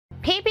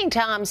Peeping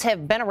Toms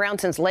have been around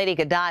since Lady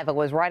Godiva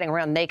was riding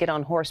around naked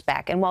on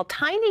horseback. And while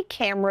tiny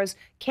cameras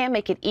can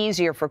make it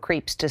easier for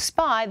creeps to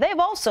spy, they've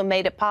also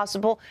made it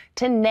possible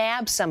to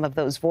nab some of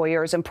those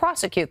voyeurs and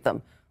prosecute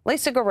them.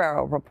 Lisa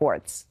Guerrero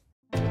reports.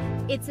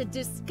 It's a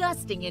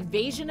disgusting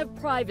invasion of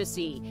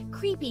privacy.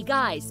 Creepy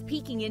guys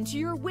peeking into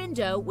your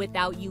window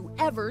without you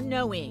ever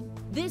knowing.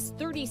 This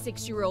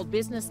 36-year-old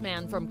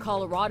businessman from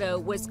Colorado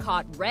was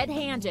caught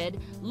red-handed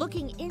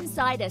looking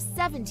inside a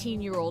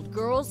 17-year-old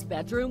girl's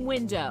bedroom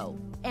window.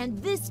 And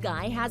this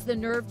guy has the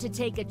nerve to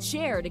take a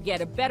chair to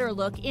get a better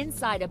look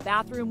inside a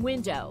bathroom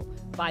window.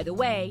 By the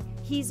way,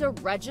 he's a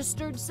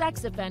registered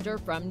sex offender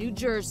from New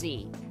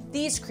Jersey.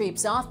 These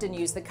creeps often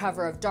use the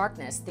cover of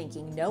darkness,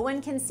 thinking no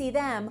one can see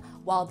them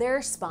while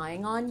they're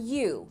spying on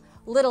you.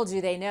 Little do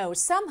they know,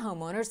 some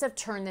homeowners have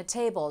turned the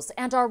tables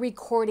and are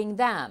recording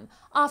them.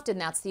 Often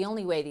that's the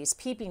only way these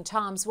peeping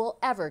toms will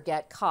ever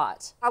get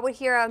caught. I would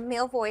hear a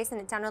male voice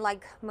and it sounded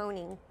like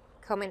moaning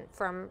coming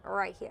from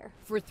right here.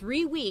 For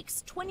 3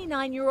 weeks,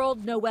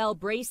 29-year-old Noelle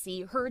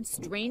Bracey heard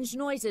strange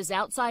noises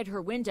outside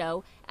her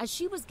window as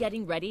she was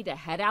getting ready to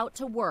head out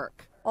to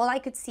work. All I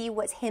could see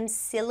was him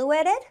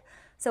silhouetted.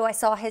 So I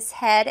saw his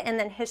head and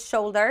then his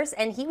shoulders,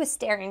 and he was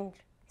staring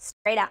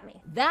straight at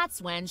me.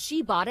 That's when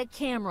she bought a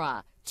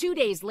camera. 2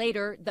 days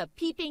later, the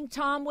peeping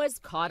tom was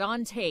caught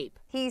on tape.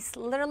 He's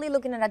literally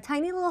looking at a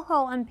tiny little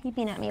hole and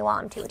peeping at me while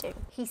I'm tweeting.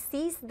 He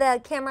sees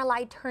the camera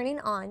light turning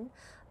on,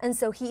 and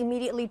so he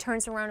immediately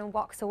turns around and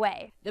walks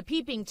away. The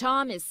peeping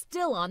tom is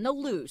still on the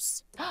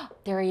loose.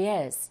 There he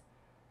is.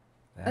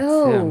 That's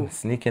him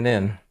sneaking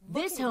in.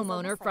 This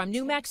homeowner from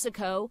New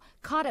Mexico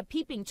caught a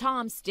peeping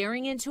tom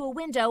staring into a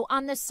window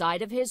on the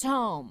side of his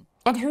home.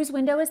 And whose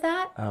window is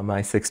that?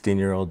 My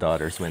 16-year-old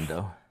daughter's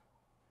window.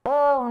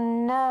 Oh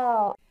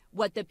no.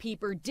 What the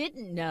peeper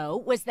didn't know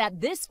was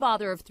that this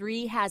father of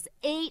 3 has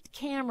 8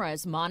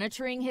 cameras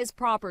monitoring his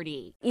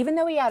property. Even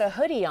though he had a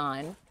hoodie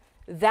on,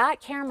 that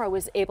camera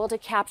was able to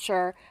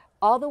capture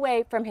all the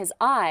way from his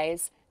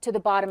eyes to the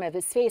bottom of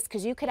his face,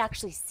 because you could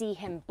actually see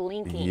him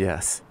blinking.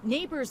 Yes.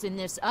 Neighbors in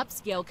this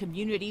upscale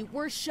community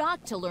were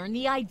shocked to learn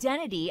the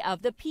identity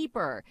of the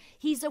peeper.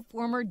 He's a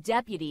former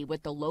deputy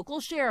with the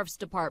local sheriff's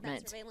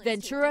department.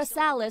 Ventura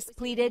Salas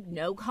pleaded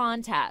no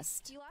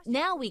contest.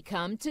 Now we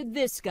come to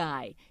this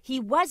guy. He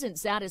wasn't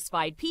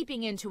satisfied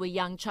peeping into a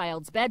young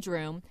child's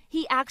bedroom.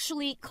 He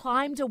actually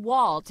climbed a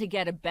wall to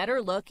get a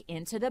better look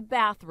into the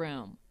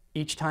bathroom.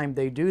 Each time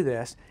they do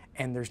this,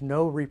 and there's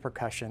no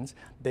repercussions,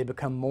 they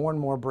become more and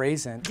more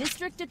brazen.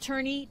 District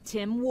Attorney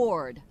Tim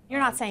Ward.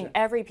 You're not saying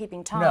every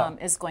peeping tom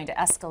is going to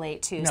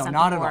escalate to something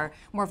not at all.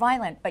 more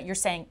violent, but you're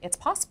saying it's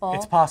possible.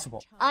 It's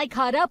possible. I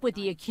caught up with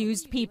the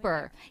accused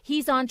peeper.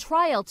 He's on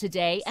trial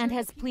today and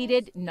has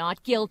pleaded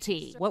not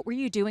guilty. What were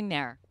you doing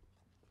there?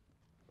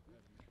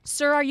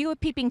 Sir, are you a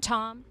peeping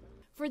tom?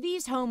 For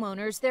these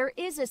homeowners, there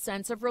is a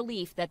sense of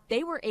relief that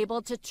they were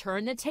able to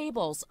turn the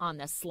tables on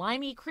the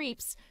slimy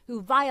creeps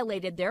who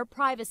violated their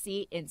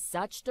privacy in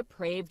such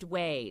depraved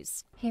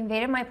ways. He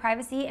invaded my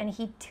privacy and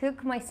he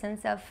took my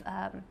sense of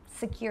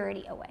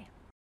security away.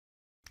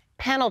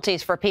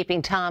 Penalties for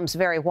peeping toms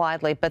vary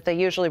widely, but they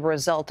usually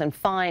result in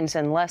fines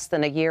and less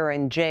than a year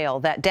in jail.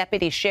 That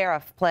deputy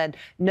sheriff pled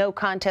no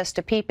contest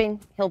to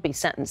peeping. He'll be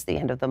sentenced the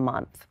end of the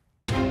month.